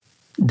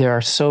There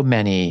are so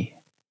many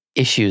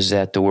issues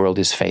that the world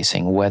is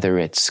facing, whether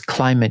it's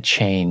climate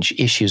change,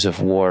 issues of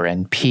war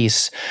and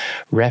peace,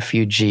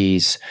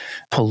 refugees,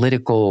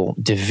 political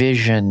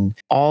division.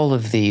 All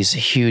of these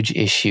huge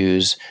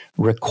issues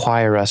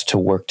require us to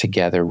work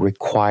together,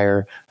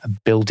 require a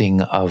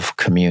building of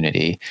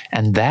community,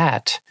 and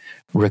that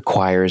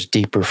requires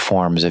deeper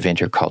forms of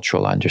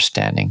intercultural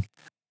understanding.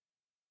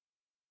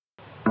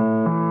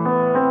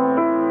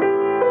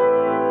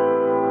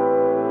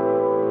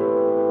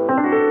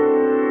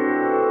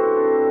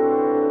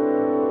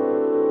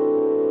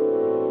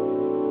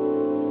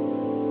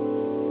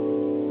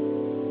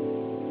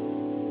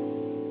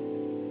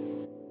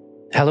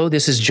 Hello,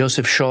 this is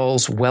Joseph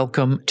Scholz.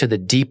 Welcome to the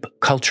Deep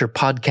Culture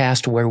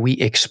Podcast, where we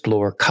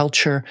explore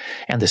culture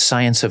and the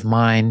science of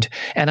mind.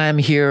 And I'm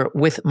here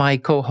with my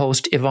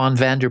co-host, Yvonne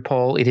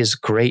Vanderpoel. It is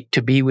great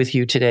to be with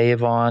you today,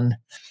 Yvonne.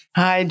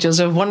 Hi,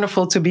 Joseph.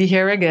 Wonderful to be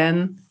here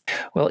again.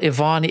 Well,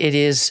 Yvonne, it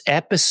is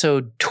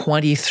episode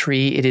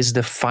 23. It is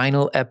the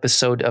final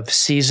episode of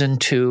season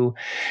 2.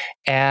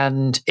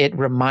 And it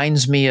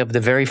reminds me of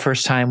the very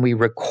first time we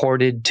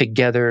recorded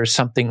together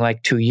something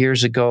like 2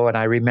 years ago. And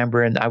I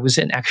remember, I was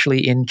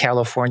actually in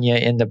California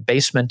in the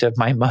basement of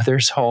my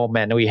mother's home,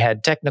 and we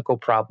had technical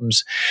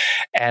problems.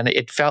 And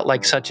it felt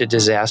like such a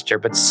disaster.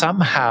 But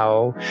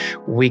somehow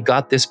we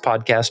got this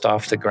podcast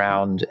off the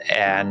ground.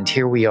 And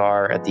here we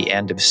are at the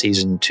end of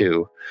season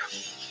 2.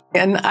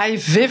 And I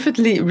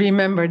vividly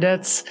remember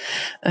that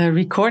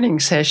recording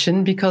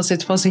session because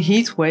it was a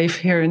heat wave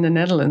here in the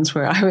Netherlands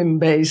where I'm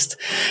based.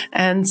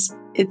 And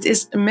it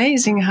is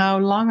amazing how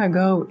long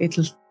ago it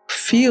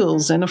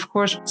feels. And of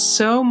course,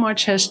 so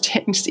much has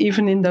changed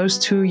even in those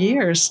 2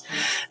 years.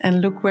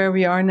 And look where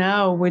we are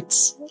now with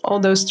all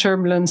those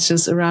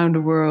turbulences around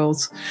the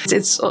world.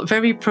 It's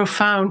very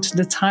profound,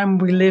 the time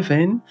we live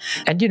in.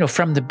 And,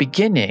 from the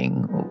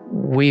beginning,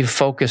 we've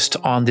focused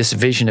on this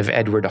vision of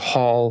Edward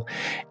Hall,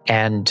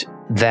 and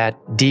that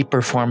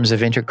deeper forms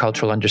of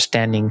intercultural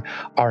understanding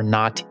are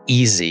not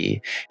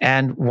easy.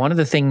 And one of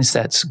the things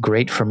that's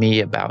great for me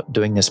about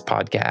doing this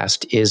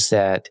podcast is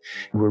that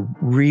we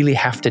really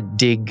have to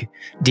dig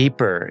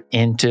deeper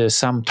into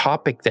some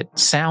topic that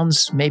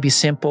sounds maybe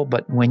simple,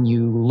 but when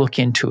you look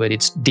into it,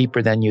 it's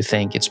deeper than you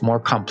think. It's more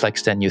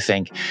complex than you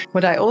think.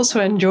 What I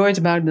also enjoyed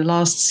about the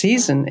last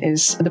season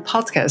is the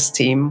podcast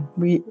team.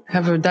 We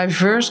have a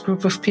diverse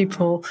group of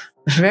people,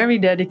 very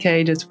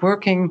dedicated,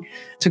 working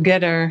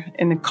together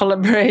in a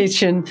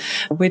collaboration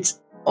with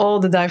all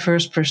the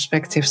diverse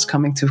perspectives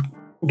coming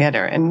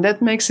together. And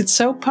that makes it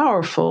so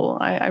powerful.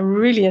 I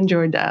really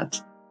enjoyed that.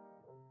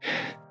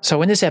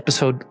 So in this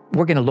episode,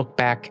 we're going to look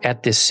back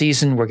at this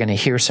season. We're going to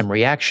hear some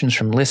reactions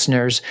from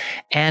listeners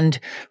and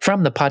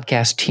from the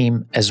podcast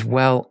team as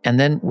well. And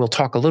then we'll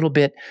talk a little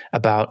bit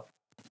about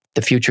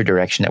the future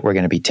direction that we're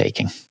going to be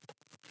taking.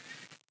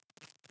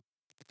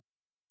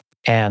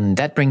 And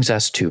that brings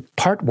us to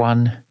part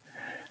 1,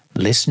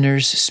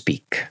 Listeners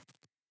Speak.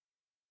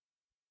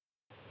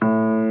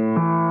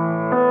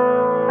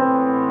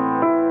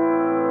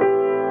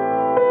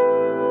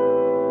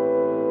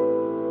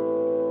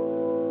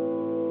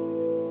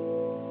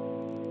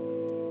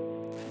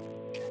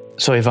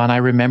 So, Yvonne, I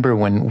remember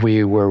when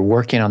we were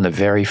working on the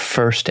very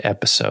first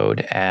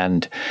episode,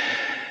 and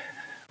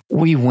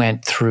we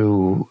went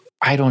through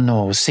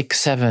 6,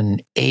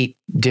 7, 8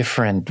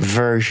 different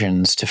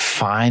versions to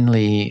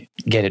finally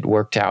get it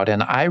worked out.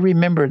 And I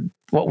remember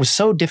what was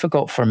so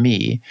difficult for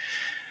me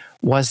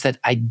was that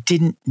I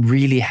didn't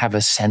really have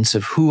a sense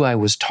of who I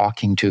was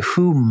talking to,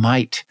 who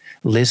might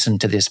listen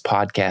to this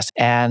podcast.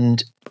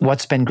 And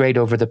what's been great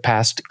over the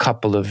past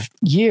couple of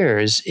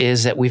years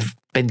is that we've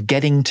been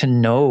getting to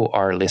know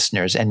our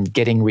listeners and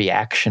getting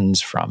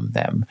reactions from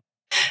them.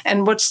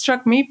 And what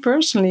struck me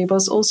personally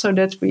was also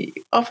that we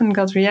often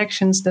got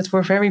reactions that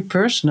were very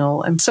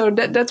personal. And so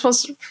that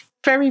was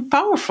very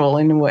powerful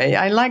in a way.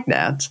 I like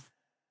that.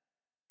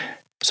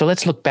 So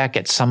let's look back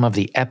at some of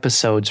the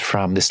episodes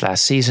from this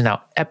last season.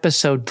 Now,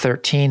 episode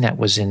 13, that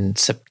was in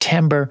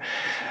September.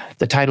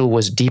 The title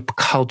was Deep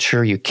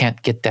Culture. You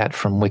can't get that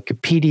from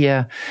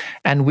Wikipedia.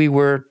 And we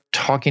were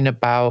talking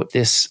about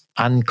this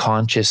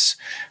unconscious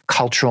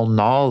cultural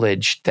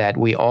knowledge that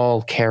we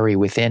all carry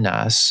within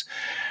us,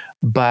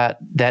 but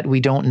that we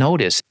don't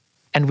notice.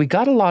 And we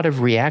got a lot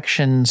of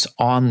reactions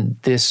on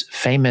this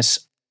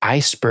famous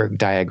iceberg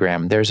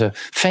diagram. There's a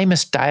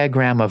famous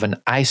diagram of an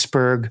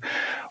iceberg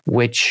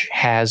which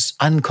has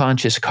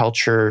unconscious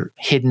culture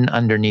hidden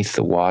underneath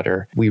the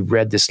water. We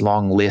read this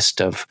long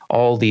list of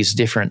all these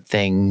different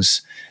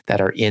things that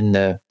are in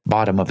the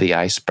bottom of the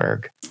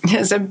iceberg.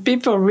 Yes, and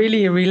people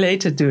really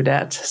related to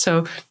that.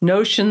 So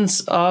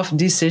notions of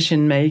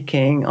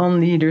decision-making, on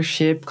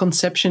leadership,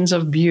 conceptions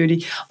of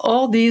beauty,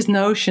 all these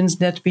notions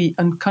that we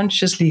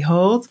unconsciously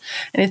hold,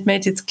 and it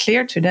made it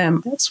clear to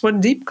them. That's what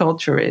deep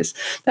culture is.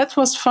 That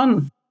was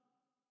fun.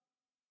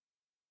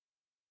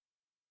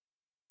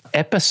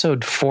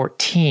 Episode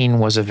 14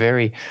 was a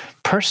very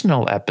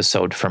personal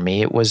episode for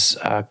me. It was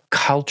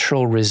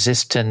cultural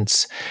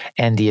resistance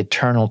and the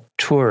eternal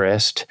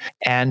tourist.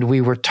 And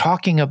we were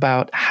talking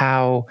about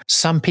how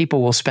some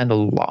people will spend a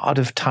lot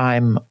of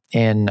time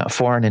in a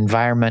foreign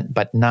environment,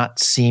 but not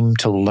seem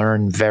to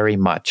learn very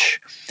much.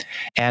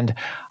 And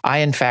I,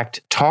 in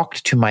fact,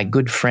 talked to my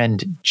good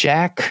friend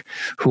Jack,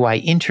 who I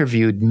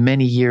interviewed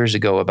many years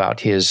ago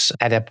about his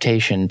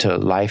adaptation to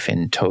life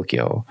in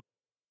Tokyo.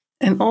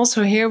 And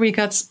also here we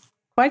got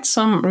quite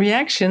some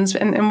reactions,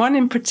 and one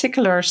in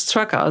particular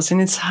struck us, and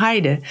it's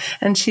Heide.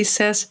 And she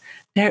says,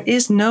 there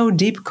is no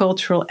deep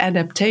cultural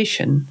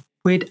adaptation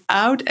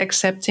without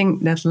accepting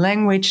that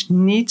language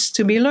needs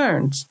to be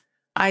learned.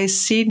 I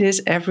see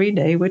this every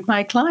day with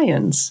my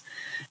clients.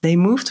 They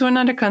move to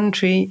another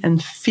country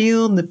and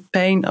feel the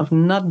pain of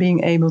not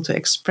being able to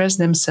express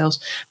themselves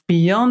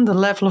beyond the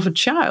level of a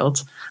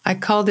child. I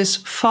call this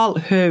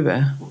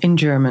Fallhöhe in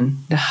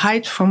German, the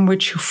height from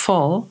which you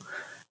fall.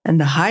 And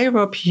the higher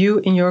up you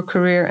in your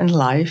career and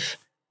life,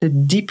 the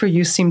deeper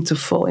you seem to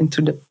fall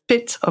into the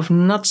pit of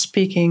not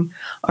speaking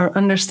or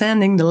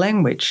understanding the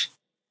language.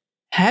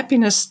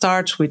 Happiness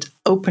starts with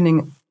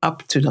opening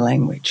up to the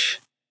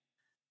language.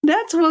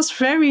 That was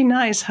very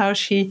nice how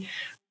she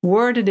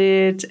worded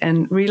it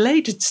and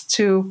related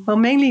to, well,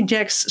 mainly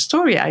Jack's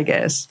story, I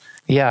guess.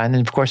 Yeah, and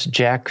then of course,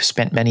 Jack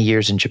spent many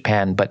years in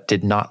Japan but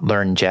did not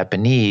learn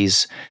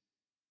Japanese.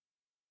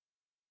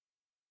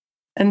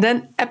 And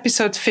then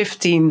episode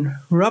 15,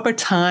 Rubber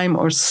Time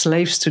or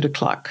Slaves to the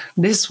Clock.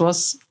 This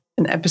was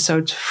an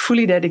episode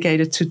fully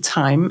dedicated to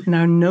time and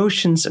our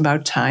notions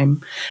about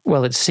time.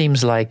 Well, it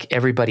seems like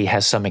everybody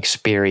has some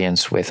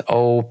experience with,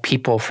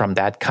 people from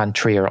that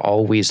country are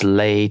always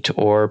late,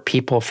 or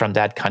people from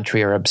that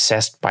country are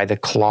obsessed by the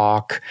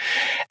clock.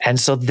 And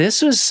so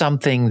this was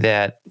something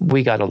that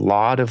we got a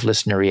lot of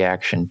listener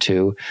reaction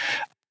to.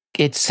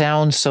 It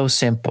sounds so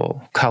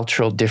simple,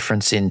 cultural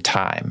difference in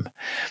time,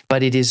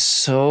 but it is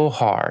so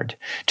hard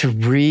to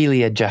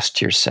really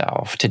adjust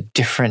yourself to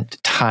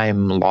different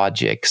time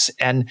logics.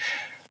 And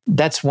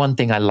that's one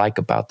thing I like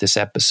about this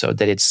episode,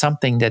 that it's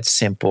something that's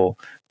simple,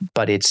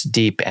 but it's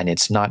deep and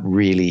it's not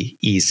really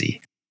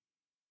easy.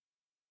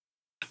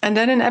 And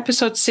then in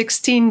episode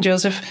 16,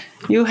 Joseph,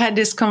 you had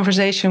this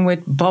conversation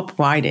with Bob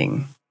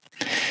Whiting.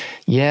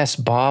 Yes,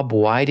 Bob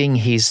Whiting,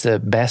 he's the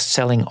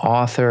best-selling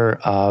author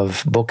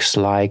of books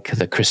like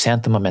The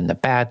Chrysanthemum and the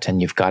Bat,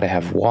 and You've Got to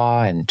Have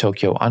Wa and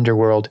Tokyo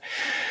Underworld.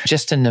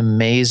 Just an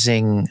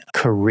amazing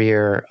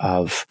career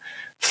of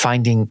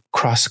finding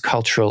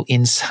cross-cultural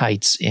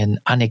insights in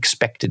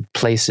unexpected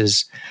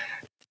places.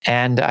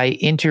 And I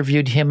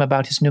interviewed him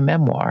about his new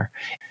memoir.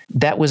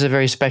 That was a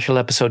very special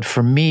episode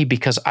for me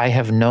because I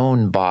have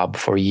known Bob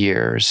for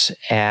years,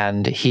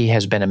 and he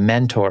has been a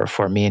mentor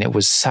for me, and it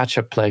was such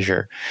a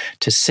pleasure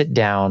to sit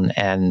down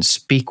and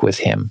speak with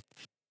him.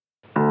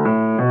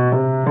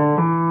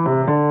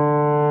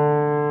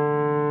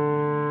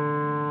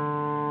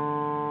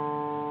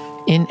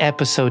 In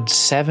episode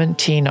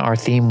 17, our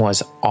theme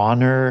was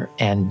honor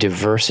and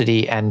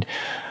diversity, and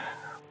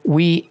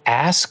we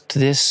asked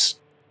this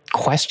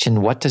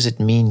question, what does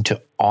it mean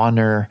to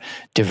honor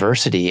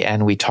diversity?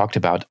 And we talked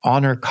about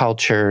honor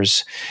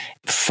cultures.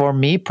 For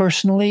me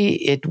personally,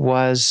 it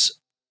was,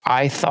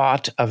 I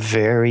thought, a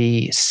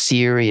very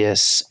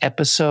serious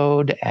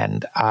episode,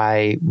 and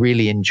I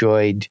really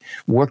enjoyed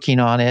working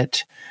on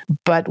it.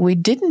 But we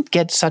didn't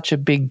get such a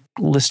big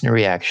listener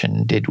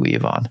reaction, did we,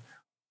 Yvonne?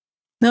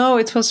 No,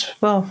 it was,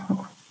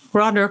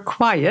 rather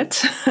quiet,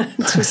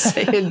 to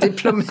say it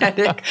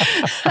diplomatic.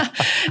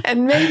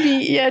 And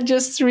maybe,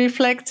 just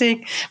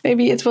reflecting,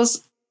 maybe it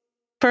was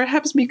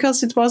perhaps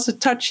because it was a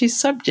touchy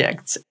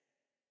subject.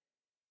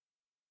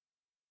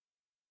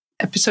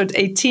 Episode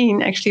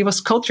 18 actually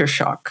was culture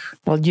shock.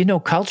 Well,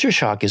 culture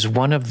shock is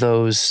one of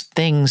those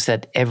things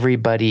that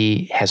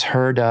everybody has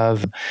heard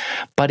of,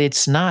 but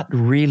it's not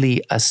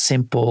really a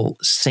simple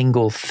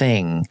single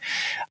thing.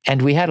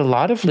 And we had a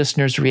lot of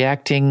listeners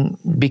reacting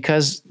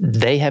because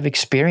they have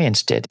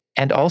experienced it,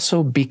 and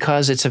also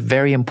because it's a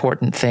very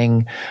important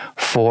thing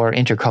for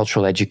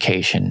intercultural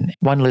education.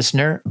 One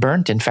listener,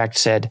 Bernd, in fact,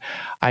 said,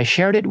 I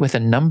shared it with a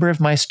number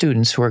of my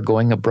students who are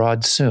going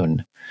abroad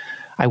soon.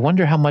 I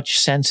wonder how much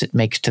sense it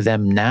makes to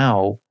them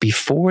now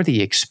before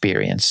the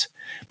experience,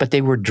 but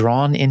they were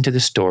drawn into the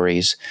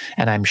stories,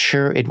 and I'm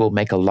sure it will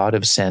make a lot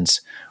of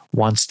sense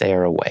once they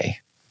are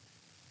away.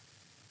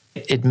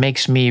 It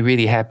makes me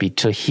really happy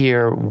to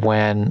hear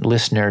when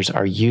listeners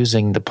are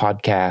using the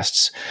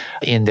podcasts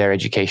in their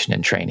education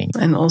and training.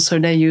 And also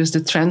they use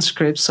the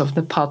transcripts of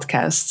the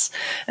podcasts.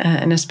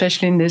 And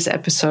especially in this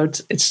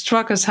episode, it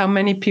struck us how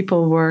many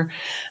people were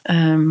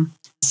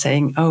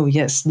saying, oh,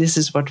 yes, this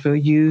is what we'll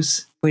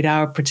use with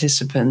our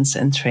participants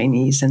and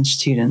trainees and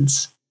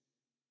students.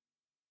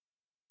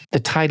 The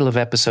title of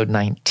episode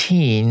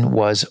 19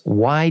 was,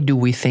 Why Do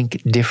We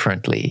Think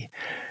Differently?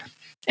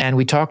 And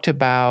we talked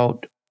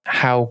about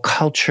how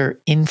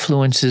culture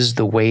influences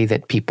the way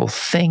that people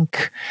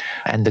think,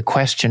 and the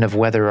question of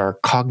whether our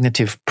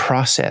cognitive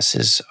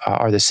processes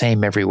are the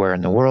same everywhere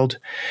in the world.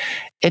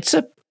 It's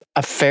a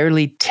a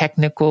fairly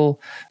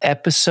technical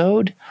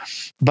episode,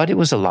 but it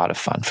was a lot of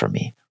fun for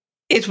me.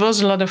 It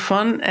was a lot of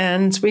fun,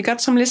 and we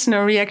got some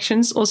listener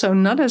reactions, also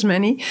not as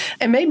many.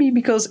 And maybe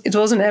because it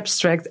was an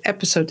abstract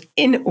episode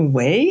in a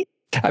way.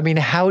 I mean,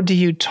 how do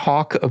you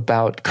talk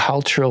about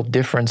cultural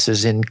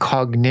differences in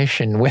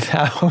cognition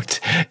without,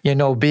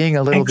 being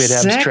a little bit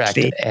abstract?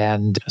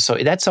 And so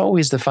that's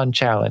always the fun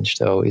challenge,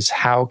 though, is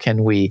how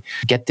can we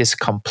get this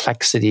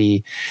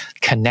complexity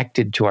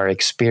connected to our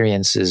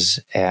experiences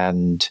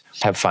and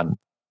have fun?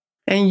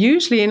 And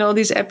usually in all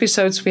these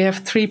episodes, we have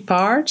 3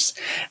 parts.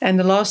 And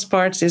the last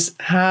part is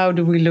how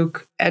do we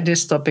look at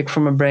this topic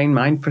from a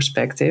brain-mind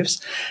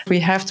perspectives? We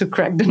have to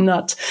crack the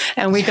nut.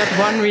 And we got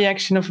one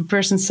reaction of a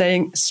person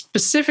saying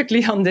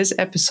specifically on this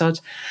episode,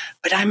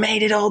 but I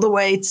made it all the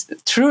way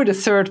through the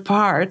 3rd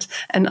part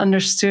and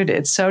understood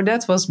it. So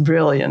that was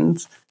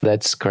brilliant.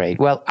 That's great.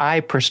 Well,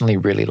 I personally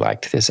really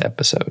liked this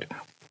episode.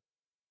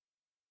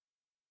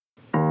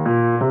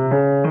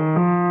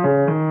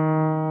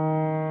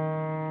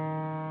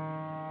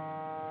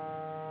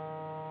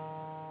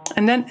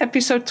 And then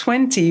episode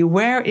 20,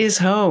 Where is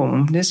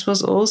Home? This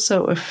was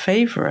also a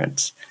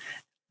favorite.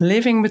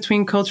 Living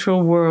between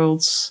cultural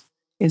worlds,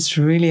 it's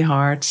really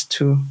hard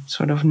to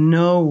sort of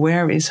know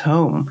where is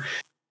home.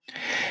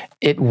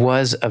 It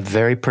was a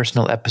very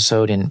personal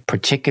episode. In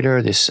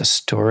particular, this is a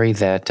story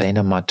that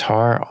Dana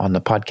Matar on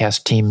the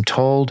podcast team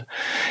told.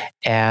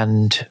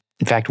 And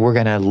in fact, we're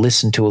going to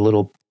listen to a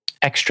little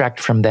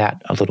extract from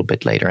that a little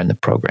bit later in the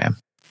program.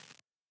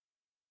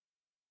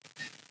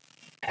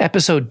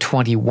 Episode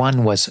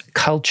 21 was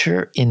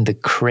Culture in the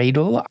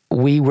Cradle.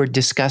 We were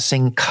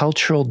discussing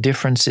cultural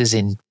differences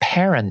in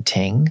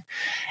parenting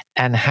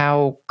and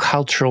how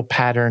cultural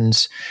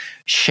patterns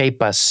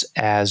shape us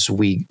as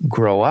we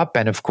grow up.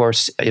 And of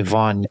course,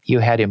 Yvonne, you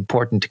had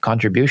important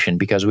contribution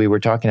because we were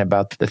talking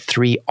about the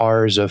 3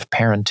 R's of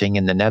parenting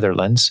in the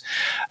Netherlands.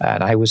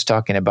 And I was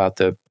talking about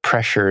the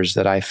pressures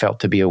that I felt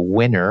to be a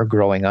winner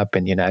growing up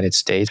in the United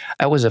States.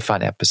 That was a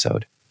fun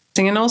episode.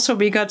 And also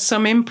we got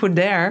some input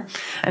there.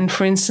 And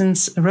for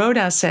instance,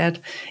 Rhoda said,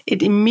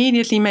 it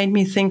immediately made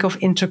me think of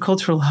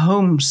intercultural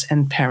homes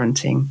and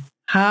parenting.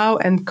 How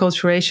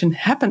enculturation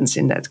happens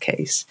in that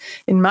case.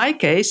 In my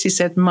case, he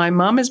said, my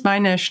mom is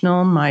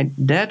binational, my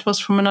dad was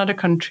from another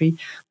country,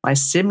 my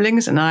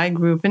siblings and I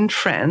grew up in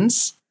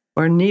France,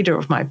 where neither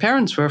of my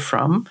parents were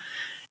from.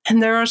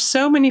 And there are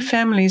so many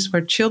families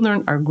where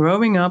children are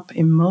growing up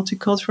in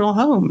multicultural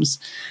homes.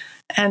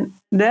 And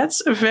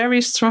that's a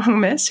very strong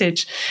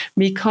message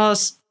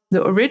because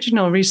the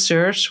original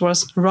research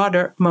was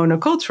rather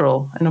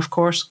monocultural and, of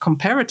course,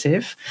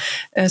 comparative.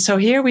 So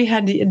here we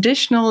had the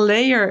additional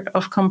layer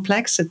of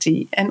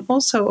complexity and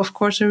also, of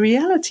course, a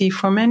reality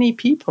for many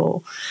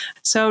people.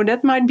 So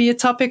that might be a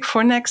topic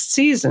for next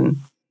season.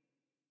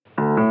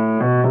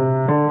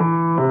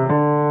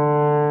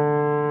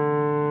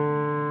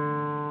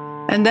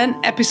 And then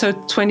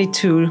episode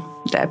 22,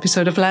 the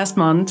episode of last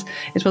month,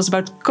 it was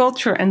about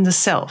culture and the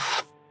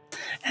self.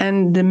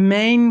 And the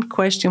main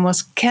question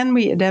was, can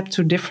we adapt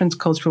to different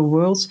cultural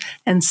worlds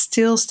and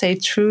still stay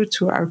true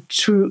to our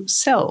true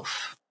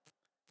self?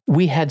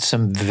 We had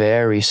some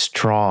very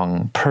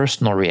strong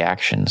personal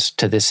reactions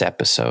to this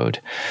episode.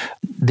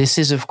 This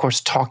is, of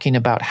course, talking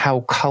about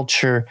how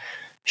culture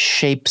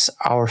shapes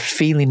our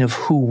feeling of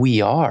who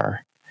we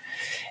are.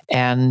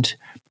 And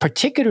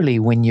particularly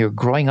when you're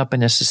growing up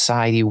in a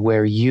society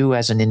where you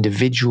as an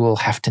individual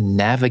have to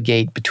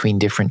navigate between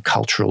different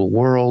cultural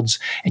worlds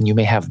and you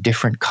may have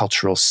different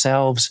cultural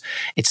selves,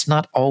 it's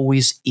not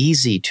always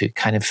easy to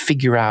kind of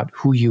figure out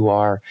who you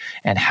are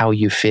and how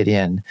you fit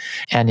in.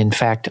 And in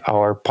fact,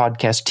 our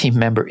podcast team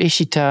member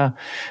Ishita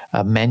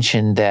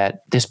mentioned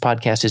that this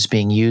podcast is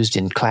being used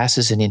in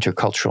classes in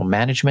intercultural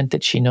management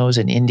that she knows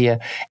in India.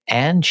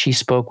 And she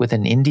spoke with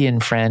an Indian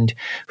friend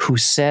who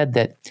said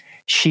that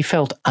she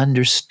felt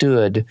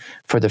understood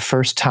for the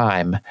first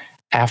time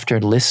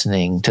after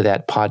listening to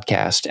that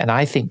podcast. And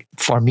I think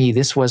for me,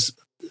 this was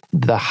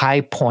the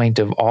high point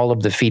of all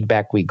of the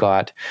feedback we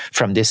got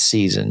from this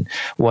season,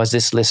 was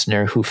this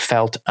listener who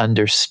felt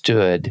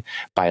understood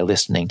by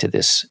listening to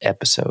this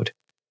episode.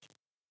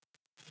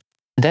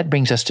 That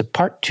brings us to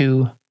part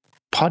 2,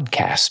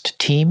 podcast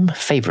team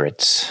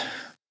favorites.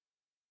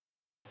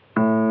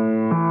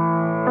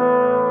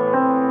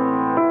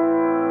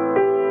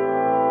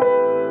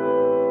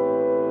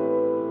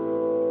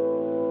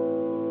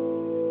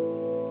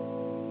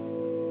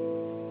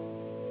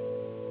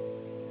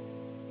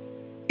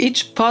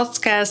 Each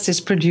podcast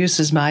is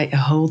produced by a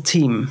whole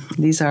team.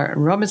 These are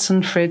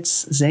Robinson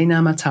Fritz,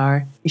 Zaina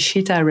Matar,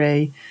 Ishita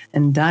Ray,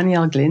 and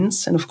Daniel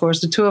Glins, and of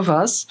course the 2 of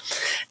us.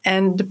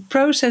 And the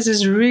process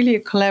is really a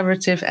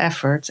collaborative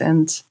effort.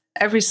 And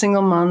every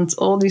single month,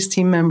 all these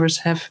team members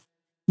have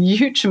a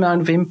huge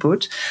amount of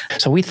input.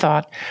 So we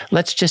thought,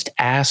 let's just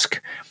ask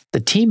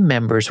the team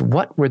members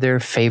what were their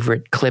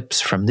favorite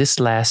clips from this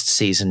last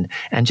season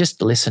and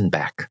just listen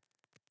back.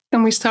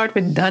 And we start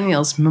with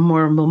Daniel's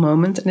memorable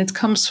moment, and it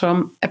comes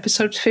from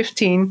episode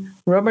 15,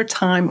 Rubber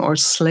Time or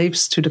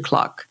Slaves to the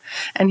Clock.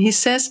 And he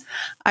says,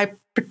 I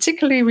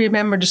particularly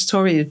remember the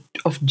story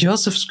of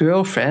Joseph's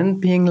girlfriend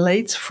being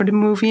late for the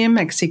movie in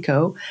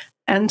Mexico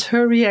and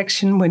her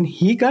reaction when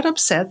he got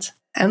upset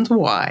and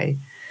why.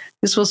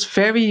 This was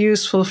very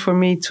useful for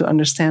me to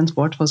understand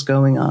what was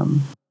going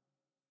on.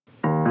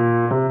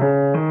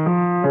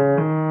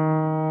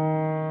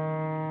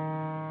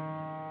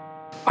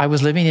 I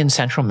was living in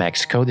central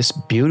Mexico, this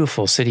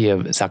beautiful city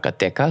of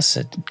Zacatecas,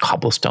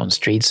 cobblestone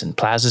streets and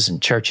plazas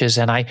and churches.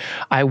 And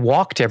I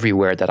walked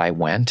everywhere that I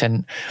went.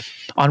 And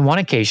on one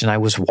occasion, I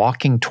was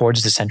walking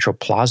towards the central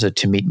plaza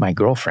to meet my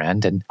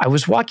girlfriend. And I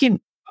was walking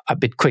a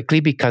bit quickly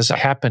because I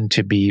happened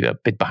to be a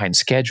bit behind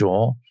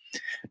schedule.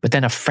 But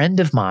then a friend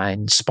of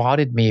mine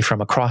spotted me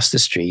from across the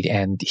street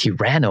and he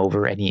ran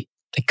over and he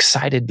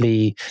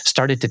excitedly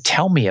started to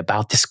tell me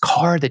about this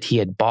car that he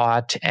had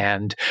bought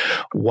and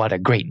what a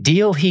great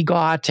deal he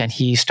got. And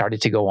he started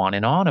to go on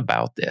and on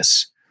about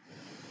this.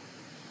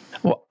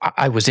 Well,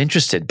 I was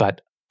interested,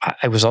 but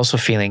I was also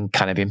feeling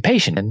kind of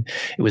impatient and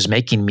it was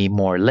making me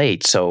more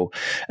late. So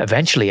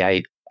eventually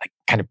I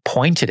kind of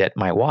pointed at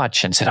my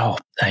watch and said,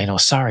 "Oh,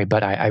 sorry,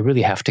 but I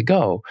really have to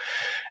go."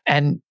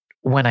 And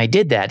when I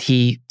did that,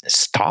 he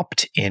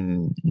stopped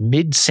in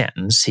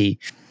mid-sentence. He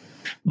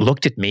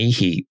looked at me,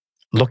 he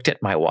looked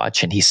at my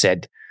watch, and he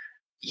said,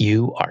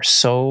 "You are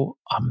so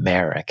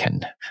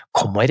American.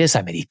 Como eres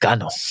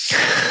americano."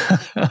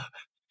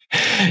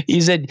 He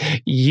said,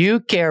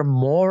 "You care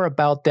more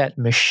about that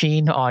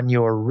machine on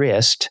your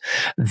wrist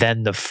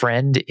than the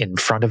friend in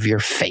front of your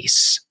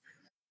face."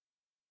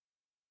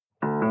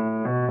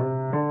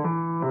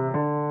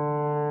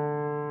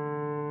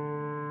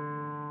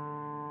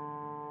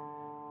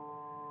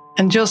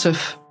 And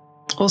Joseph,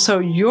 also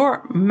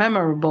your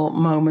memorable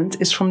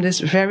moment is from this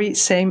very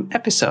same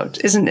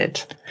episode, isn't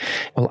it?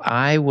 Well,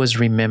 I was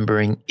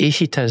remembering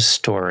Ishita's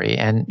story,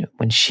 and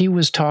when she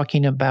was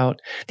talking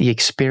about the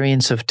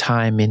experience of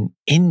time in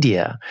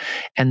India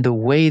and the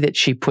way that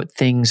she put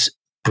things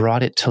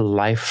brought it to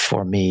life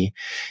for me,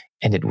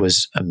 and it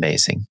was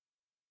amazing.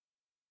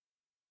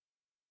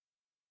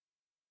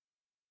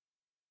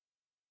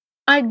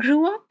 I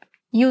grew up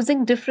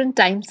using different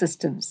time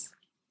systems.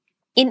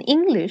 In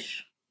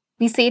English,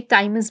 we say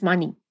time is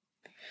money,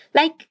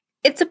 like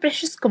it's a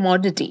precious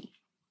commodity.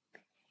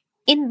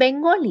 In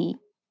Bengali,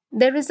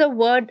 there is a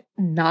word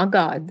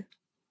nagad.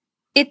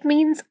 It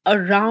means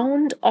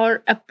around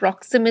or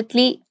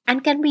approximately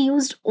and can be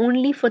used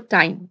only for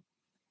time.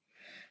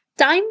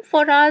 Time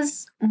for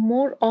us,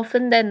 more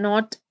often than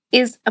not,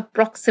 is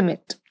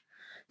approximate,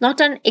 not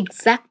an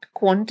exact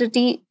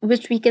quantity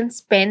which we can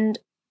spend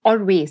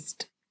or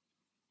waste.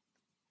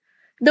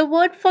 The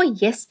word for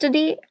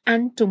yesterday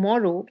and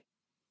tomorrow,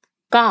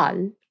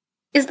 kal,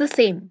 is the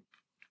same.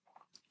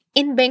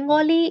 In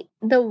Bengali,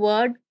 the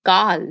word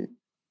kal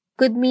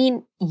could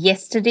mean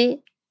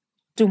yesterday,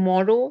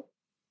 tomorrow,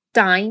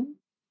 time,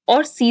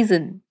 or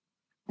season,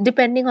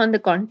 depending on the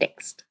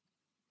context.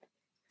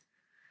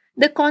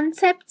 The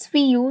concepts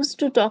we use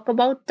to talk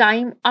about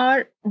time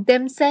are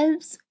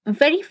themselves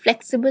very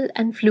flexible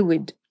and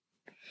fluid.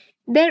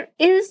 There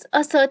is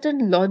a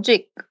certain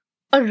logic,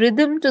 a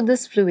rhythm to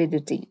this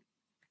fluidity.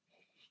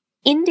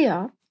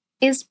 India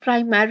is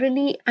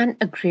primarily an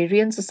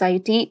agrarian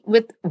society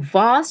with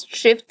vast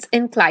shifts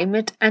in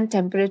climate and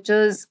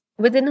temperatures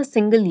within a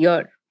single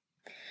year.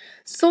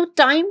 So,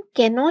 time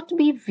cannot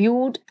be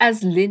viewed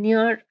as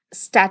linear,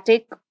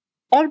 static,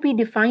 or be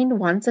defined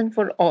once and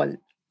for all.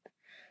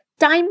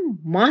 Time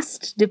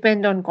must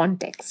depend on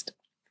context.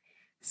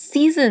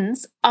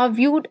 Seasons are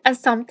viewed as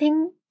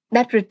something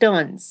that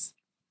returns.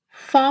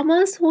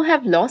 Farmers who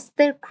have lost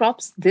their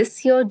crops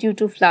this year due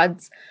to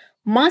floods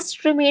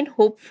must remain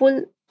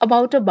hopeful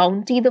about a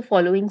bounty the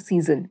following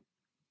season.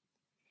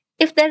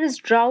 If there is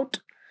drought,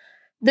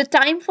 the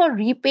time for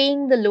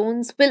repaying the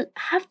loans will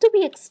have to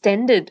be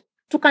extended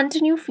to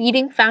continue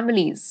feeding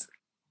families.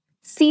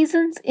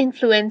 Seasons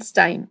influence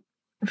time,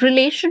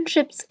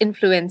 relationships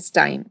influence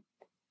time,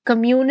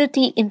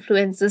 community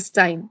influences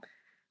time,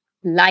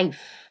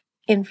 life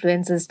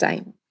influences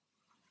time.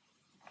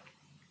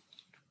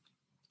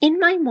 In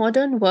my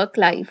modern work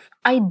life,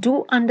 I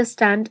do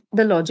understand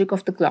the logic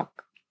of the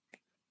clock.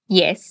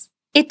 Yes,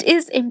 it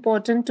is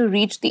important to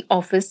reach the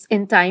office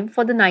in time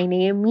for the 9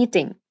 a.m.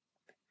 meeting.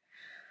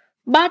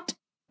 But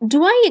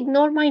do I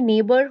ignore my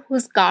neighbor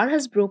whose car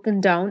has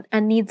broken down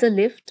and needs a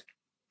lift?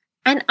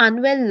 An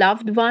unwell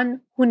loved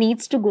one who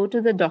needs to go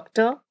to the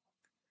doctor?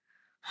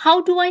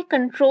 How do I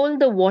control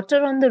the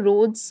water on the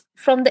roads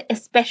from the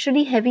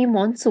especially heavy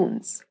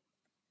monsoons?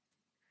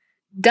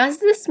 Does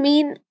this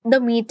mean the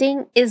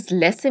meeting is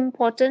less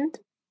important?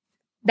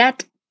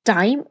 That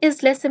time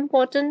is less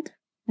important?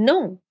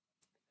 No.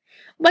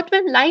 But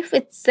when life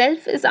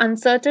itself is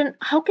uncertain,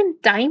 how can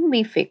time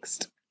be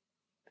fixed?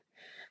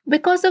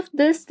 Because of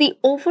this, the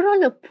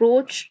overall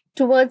approach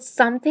towards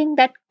something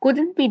that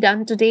couldn't be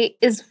done today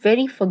is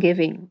very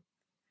forgiving.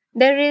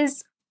 There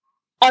is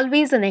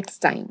always a next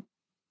time.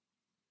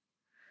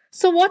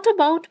 So, what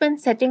about when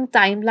setting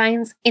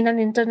timelines in an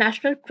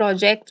international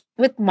project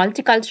with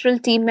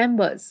multicultural team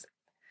members?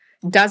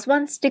 Does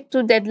one stick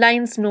to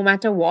deadlines no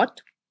matter what?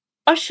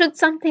 Or should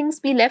some things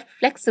be left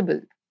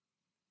flexible?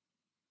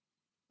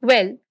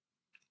 Well,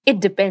 it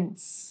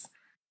depends.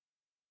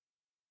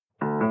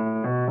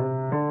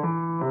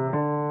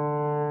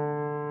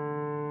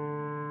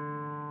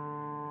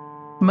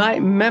 My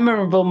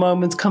memorable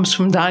moment comes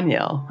from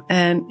Daniel,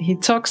 and he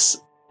talks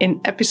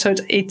in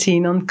episode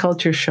 18 on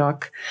culture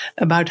shock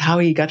about how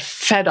he got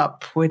fed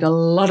up with a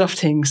lot of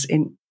things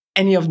in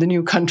any of the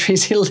new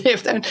countries he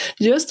lived, and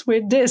just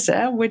with this,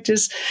 with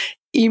this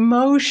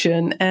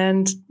emotion,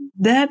 and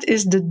that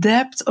is the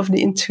depth of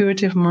the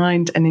intuitive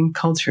mind and in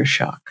culture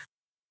shock.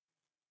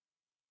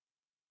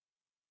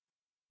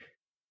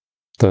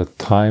 The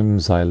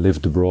times I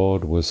lived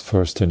abroad was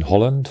first in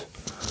Holland,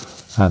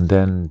 and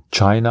then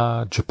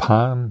China,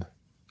 Japan,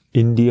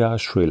 India,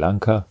 Sri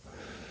Lanka.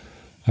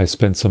 I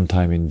spent some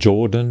time in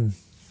Jordan,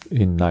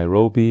 in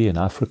Nairobi, in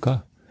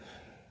Africa,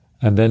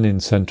 and then in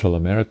Central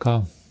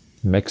America,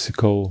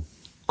 Mexico,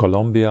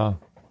 Colombia.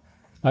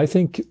 I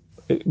think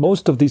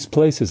most of these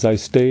places I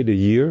stayed a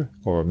year,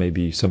 or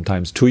maybe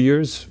sometimes 2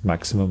 years,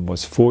 maximum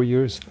was 4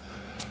 years.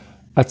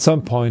 At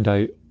some point,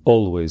 I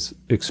always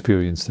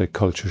experienced a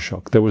culture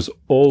shock. There was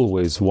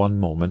always one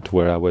moment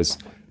where I was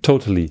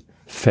totally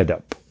fed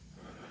up.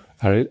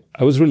 I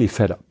was really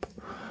fed up.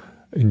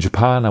 In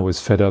Japan, I was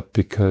fed up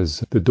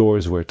because the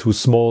doors were too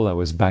small. I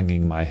was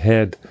banging my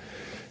head.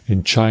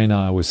 In China,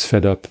 I was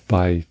fed up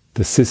by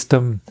the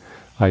system.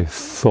 I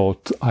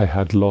thought I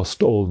had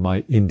lost all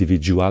my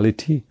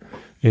individuality.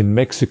 In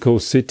Mexico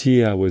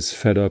City, I was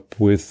fed up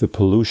with the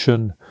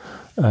pollution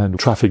and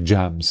traffic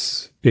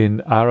jams.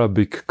 In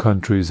Arabic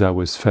countries, I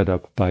was fed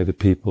up by the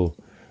people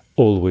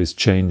always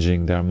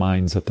changing their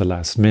minds at the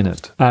last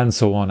minute, and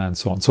so on and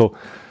so on. So,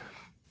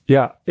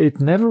 yeah, it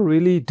never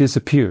really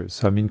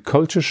disappears. I mean,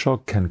 culture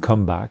shock can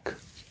come back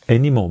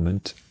any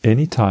moment,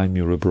 any time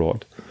you're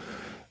abroad.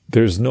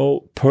 There's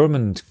no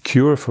permanent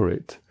cure for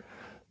it.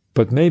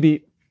 But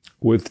maybe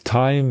with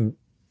time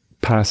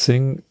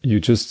passing, you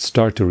just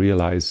start to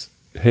realize,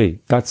 hey,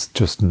 that's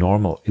just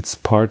normal. It's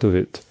part of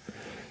it.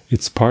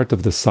 It's part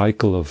of the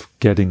cycle of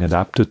getting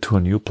adapted to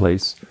a new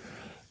place.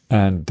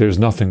 And there's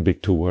nothing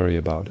big to worry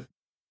about it.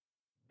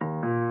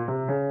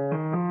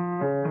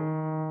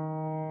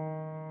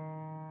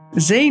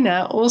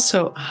 Zeina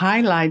also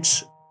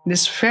highlights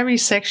this very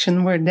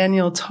section where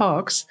Daniel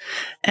talks,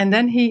 and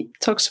then he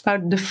talks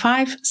about the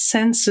 5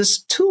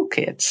 senses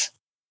toolkit.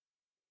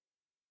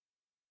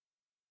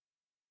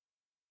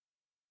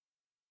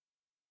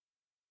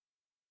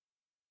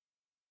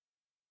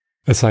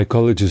 A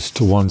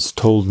psychologist once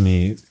told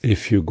me,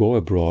 if you go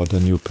abroad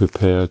and you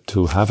prepare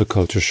to have a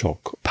culture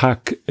shock,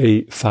 pack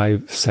a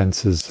 5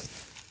 senses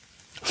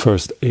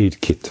first aid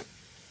kit.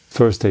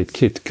 First aid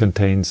kit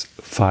contains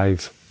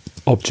 5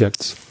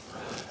 objects,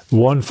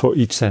 one for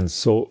each sense.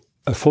 So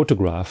a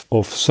photograph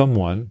of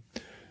someone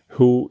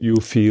who you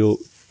feel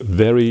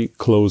very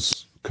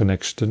close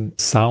connection,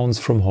 sounds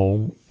from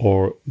home,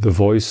 or the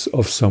voice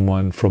of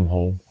someone from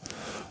home.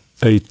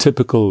 A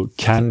typical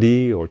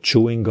candy or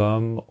chewing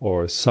gum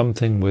or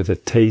something with a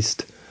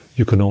taste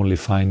you can only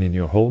find in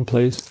your home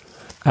place,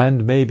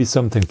 and maybe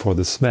something for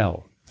the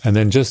smell. And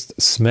then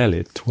just smell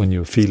it when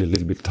you feel a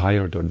little bit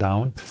tired or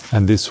down,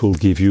 and this will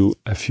give you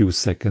a few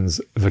seconds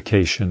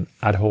vacation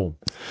at home.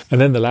 And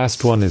then the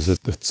last one is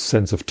the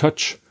sense of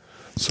touch.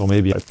 So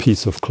maybe a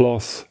piece of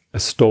cloth, a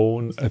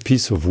stone, a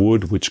piece of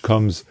wood, which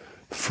comes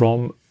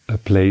from a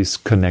place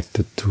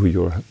connected to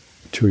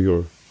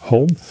your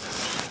home.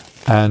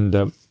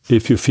 And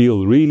if you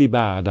feel really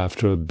bad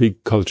after a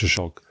big culture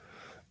shock,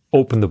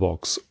 open the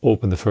box,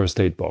 open the first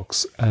aid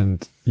box,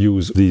 and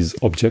use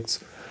these objects.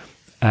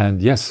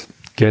 And yes,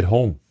 get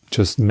home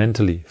just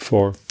mentally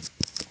for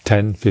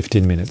 10,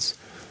 15 minutes.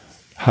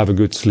 Have a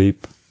good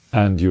sleep,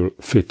 and you're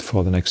fit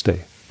for the next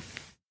day.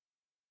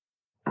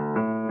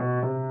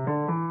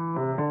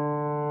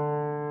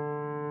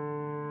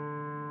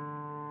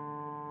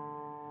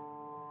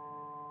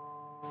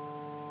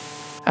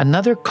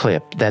 Another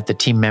clip that the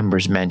team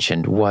members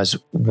mentioned was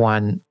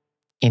one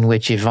in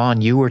which,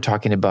 Yvonne, you were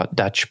talking about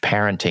Dutch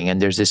parenting.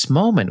 And there's this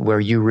moment where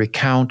you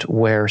recount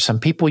where some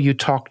people you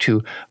talked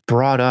to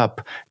brought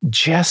up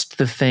just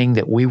the thing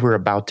that we were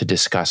about to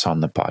discuss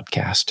on the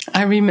podcast.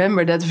 I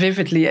remember that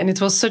vividly, and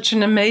it was such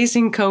an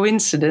amazing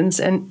coincidence,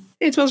 and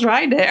it was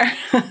right there.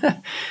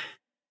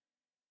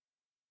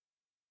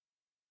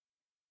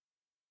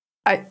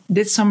 I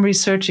did some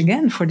research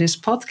again for this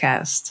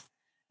podcast,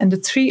 and the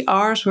 3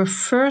 R's were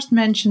first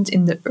mentioned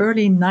in the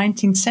early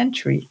 19th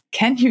century.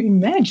 Can you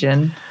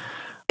imagine?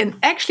 And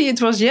actually,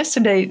 it was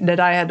yesterday that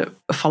I had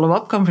a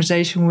follow-up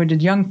conversation with a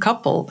young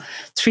couple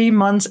 3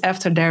 months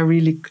after their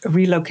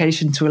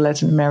relocation to a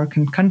Latin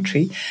American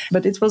country.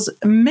 But it was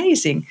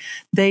amazing.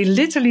 They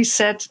literally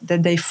said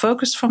that they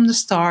focused from the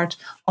start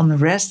on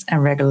rest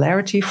and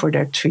regularity for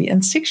their 3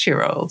 and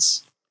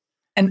 6-year-olds.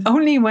 And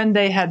only when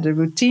they had the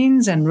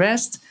routines and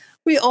rest,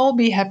 we all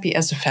be happy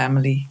as a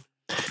family.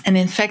 And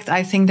in fact,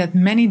 I think that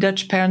many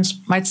Dutch parents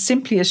might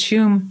simply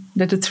assume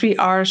that the 3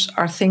 R's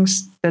are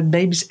things that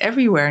babies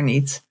everywhere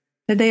need,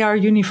 that they are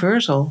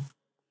universal.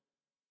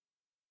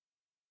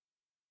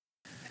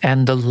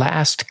 And the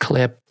last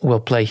clip we'll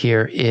play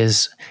here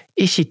is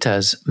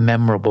Ishita's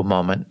memorable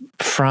moment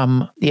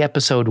from the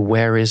episode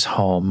Where is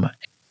Home?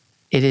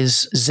 It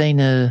is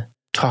Zeina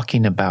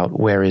talking about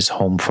where is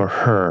home for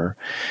her.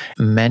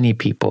 Many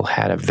people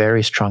had a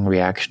very strong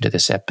reaction to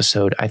this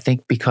episode, I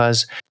think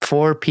because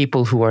for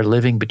people who are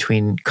living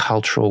between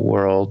cultural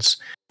worlds,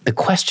 the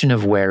question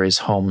of where is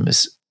home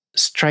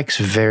strikes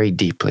very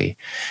deeply.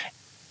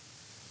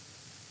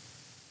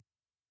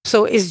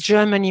 So is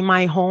Germany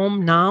my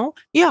home now?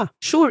 Yeah,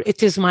 sure,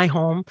 it is my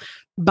home.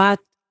 But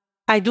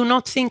I do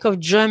not think of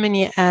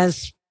Germany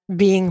as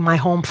being my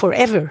home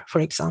forever,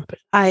 for example.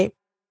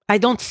 I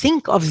don't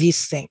think of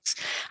these things.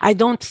 I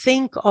don't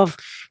think of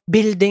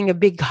building a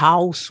big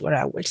house where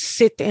I will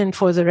sit in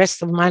for the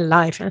rest of my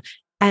life.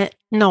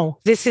 No,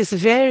 this is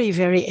very,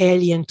 very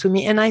alien to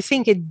me. And I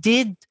think it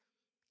did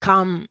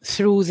come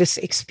through this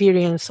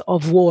experience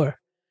of war.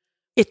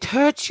 It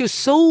hurts you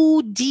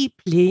so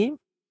deeply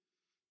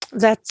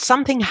that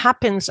something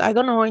happens, I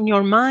don't know, in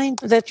your mind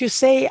that you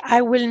say,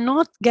 I will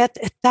not get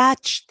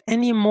attached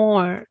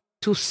anymore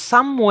to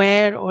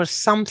somewhere or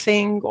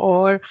something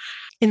or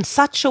in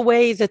such a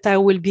way that I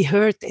will be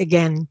hurt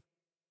again.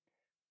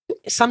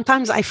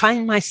 Sometimes I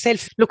find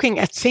myself looking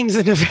at things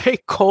in a very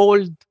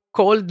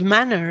cold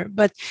manner,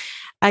 but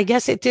I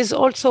guess it is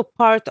also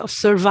part of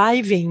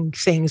surviving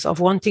things, of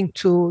wanting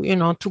to,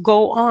 to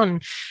go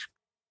on.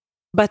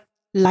 But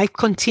life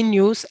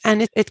continues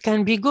and it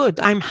can be good.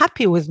 I'm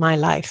happy with my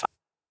life.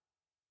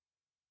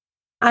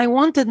 I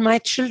wanted my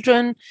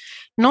children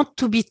not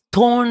to be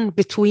torn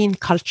between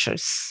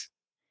cultures.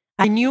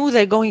 I knew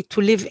they're going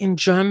to live in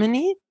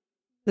Germany.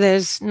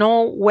 There's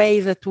no way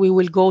that we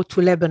will go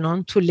to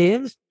Lebanon to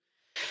live.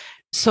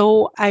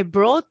 So I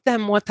brought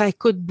them what I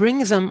could bring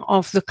them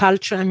of the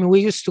culture. I mean,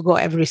 we used to go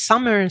every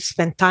summer and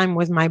spend time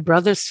with my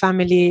brother's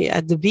family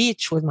at the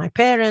beach with my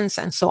parents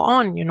and so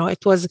on.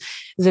 It was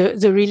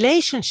the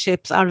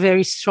relationships are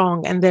very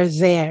strong and they're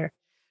there.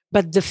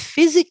 But the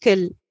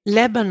physical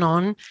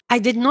Lebanon, I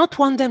did not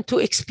want them to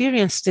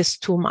experience this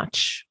too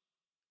much.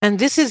 And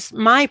this is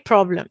my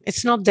problem.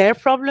 It's not their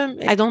problem.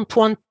 I don't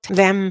want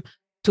them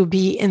to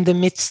be in the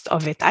midst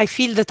of it. I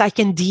feel that I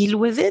can deal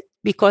with it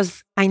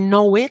because I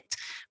know it,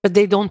 but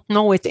they don't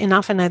know it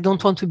enough and I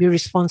don't want to be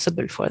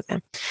responsible for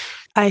them.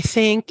 I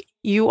think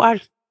you are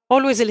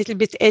always a little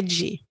bit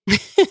edgy.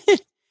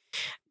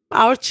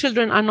 Our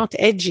children are not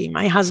edgy.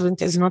 My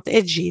husband is not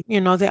edgy.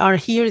 They are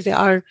here, they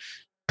are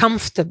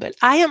comfortable.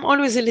 I am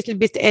always a little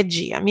bit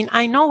edgy. I mean,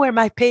 I know where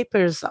my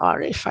papers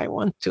are if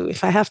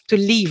I have to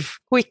leave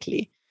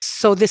quickly.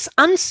 So this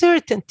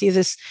uncertainty,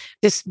 this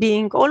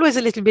being always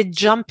a little bit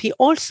jumpy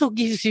also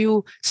gives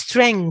you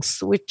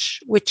strengths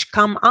which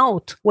come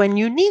out when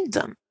you need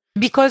them.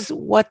 Because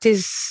what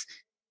is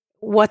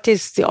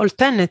the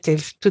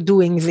alternative to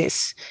doing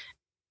this?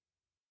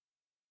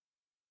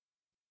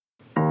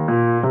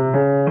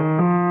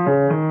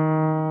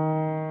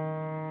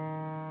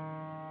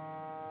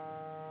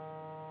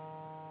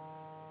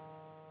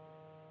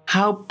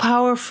 How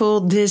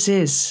powerful this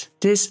is,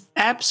 this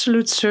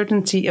absolute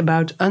certainty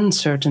about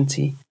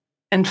uncertainty,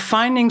 and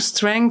finding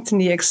strength in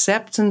the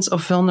acceptance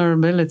of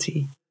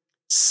vulnerability.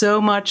 So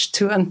much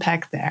to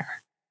unpack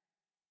there.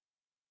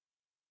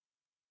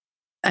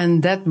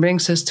 And that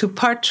brings us to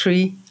part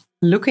 3,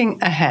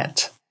 looking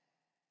ahead.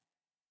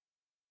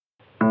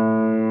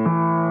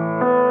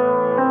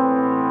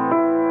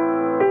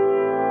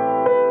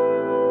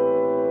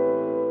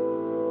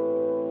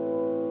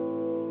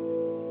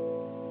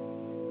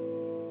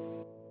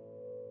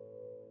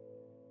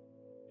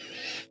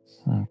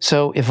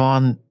 So,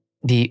 Yvonne,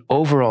 the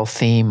overall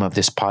theme of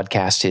this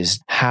podcast is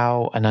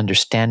how an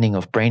understanding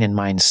of brain and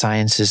mind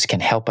sciences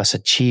can help us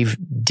achieve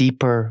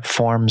deeper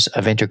forms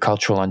of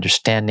intercultural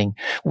understanding.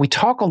 We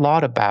talk a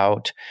lot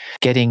about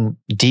getting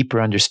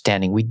deeper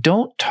understanding. We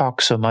don't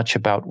talk so much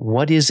about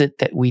what is it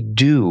that we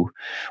do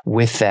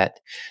with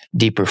that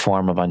deeper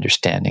form of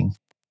understanding.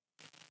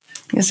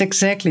 Yes,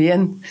 exactly.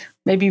 And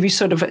maybe we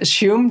sort of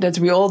assume that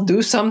we all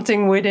do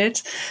something with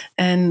it.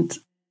 And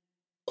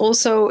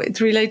also,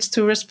 it relates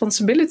to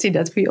responsibility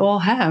that we all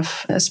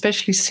have,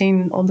 especially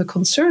seeing all the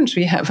concerns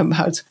we have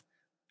about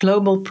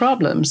global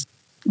problems.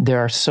 There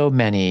are so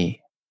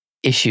many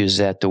issues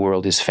that the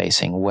world is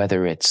facing,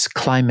 whether it's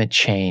climate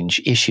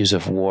change, issues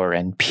of war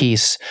and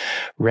peace,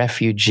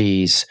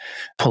 refugees,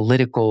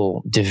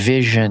 political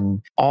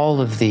division.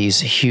 All of these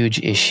huge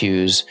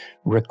issues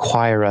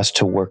require us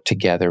to work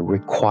together,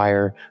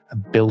 require a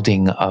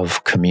building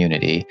of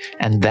community.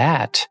 And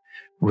that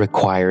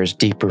requires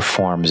deeper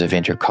forms of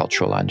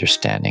intercultural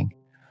understanding.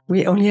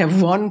 We only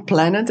have one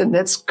planet, and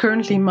that's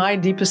currently my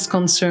deepest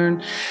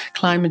concern.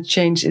 Climate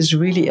change is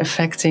really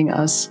affecting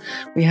us.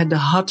 We had the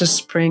hottest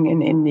spring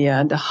in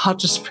India, the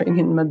hottest spring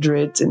in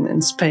Madrid,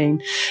 in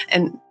Spain,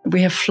 and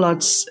we have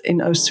floods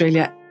in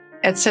Australia,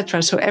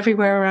 etc. So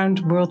everywhere around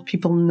the world,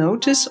 people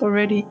notice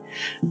already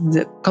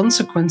the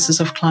consequences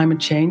of climate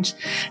change,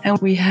 and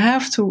we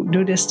have to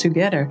do this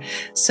together.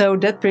 So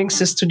that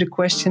brings us to the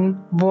question,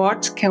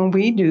 what can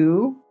we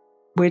do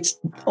with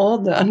all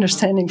the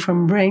understanding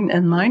from brain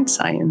and mind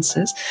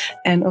sciences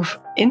and of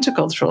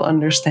intercultural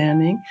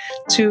understanding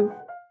to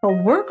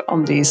work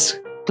on these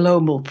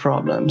global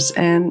problems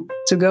and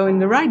to go in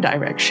the right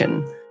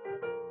direction.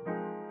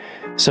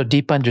 So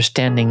deep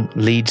understanding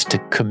leads to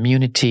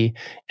community,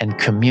 and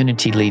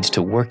community leads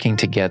to working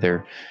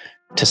together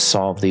to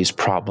solve these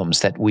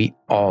problems that we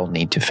all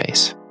need to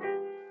face.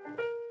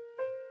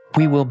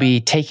 We will be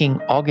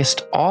taking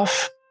August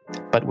off,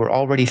 but we're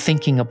already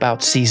thinking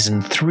about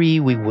season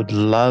 3. We would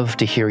love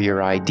to hear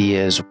your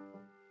ideas.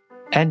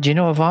 And you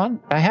know,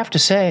 Yvonne, I have to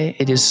say,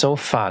 it is so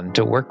fun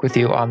to work with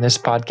you on this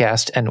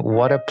podcast, and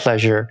what a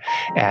pleasure.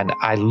 And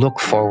I look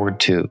forward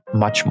to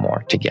much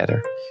more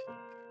together.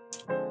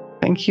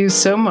 Thank you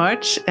so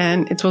much.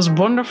 And it was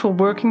wonderful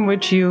working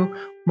with you,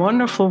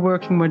 wonderful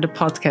working with the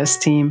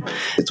podcast team.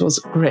 It was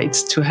great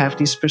to have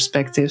these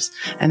perspectives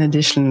and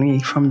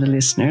additionally from the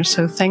listeners.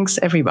 So thanks,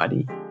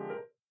 everybody.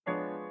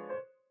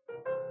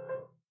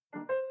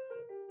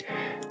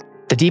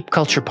 The Deep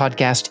Culture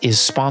Podcast is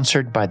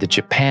sponsored by the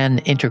Japan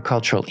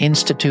Intercultural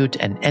Institute,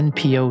 an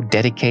NPO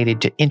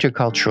dedicated to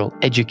intercultural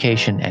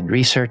education and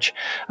research.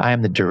 I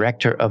am the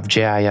director of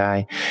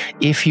JII.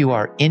 If you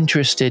are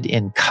interested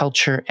in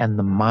culture and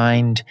the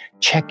mind,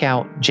 check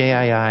out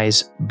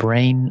JII's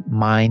Brain,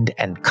 Mind,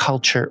 and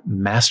Culture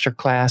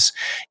Masterclass.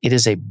 It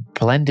is a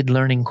blended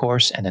learning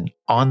course and an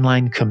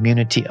online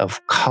community of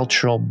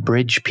cultural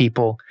bridge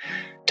people.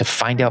 To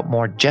find out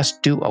more,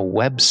 just do a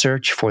web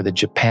search for the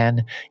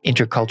Japan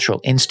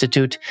Intercultural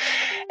Institute.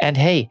 And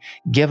hey,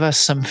 give us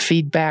some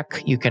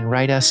feedback. You can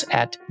write us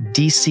at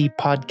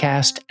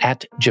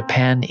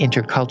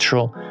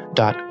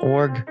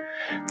dcpodcast@japanintercultural.org.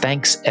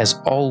 Thanks, as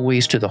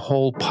always, to the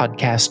whole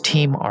podcast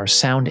team, our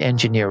sound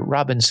engineer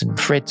Robinson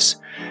Fritz,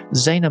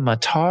 Zaina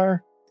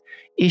Matar,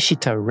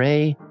 Ishita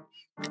Ray,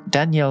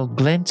 Danielle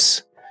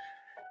Glintz,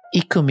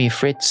 Ikumi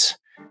Fritz,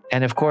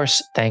 and of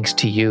course, thanks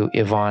to you,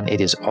 Yvonne. It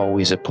is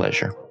always a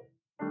pleasure.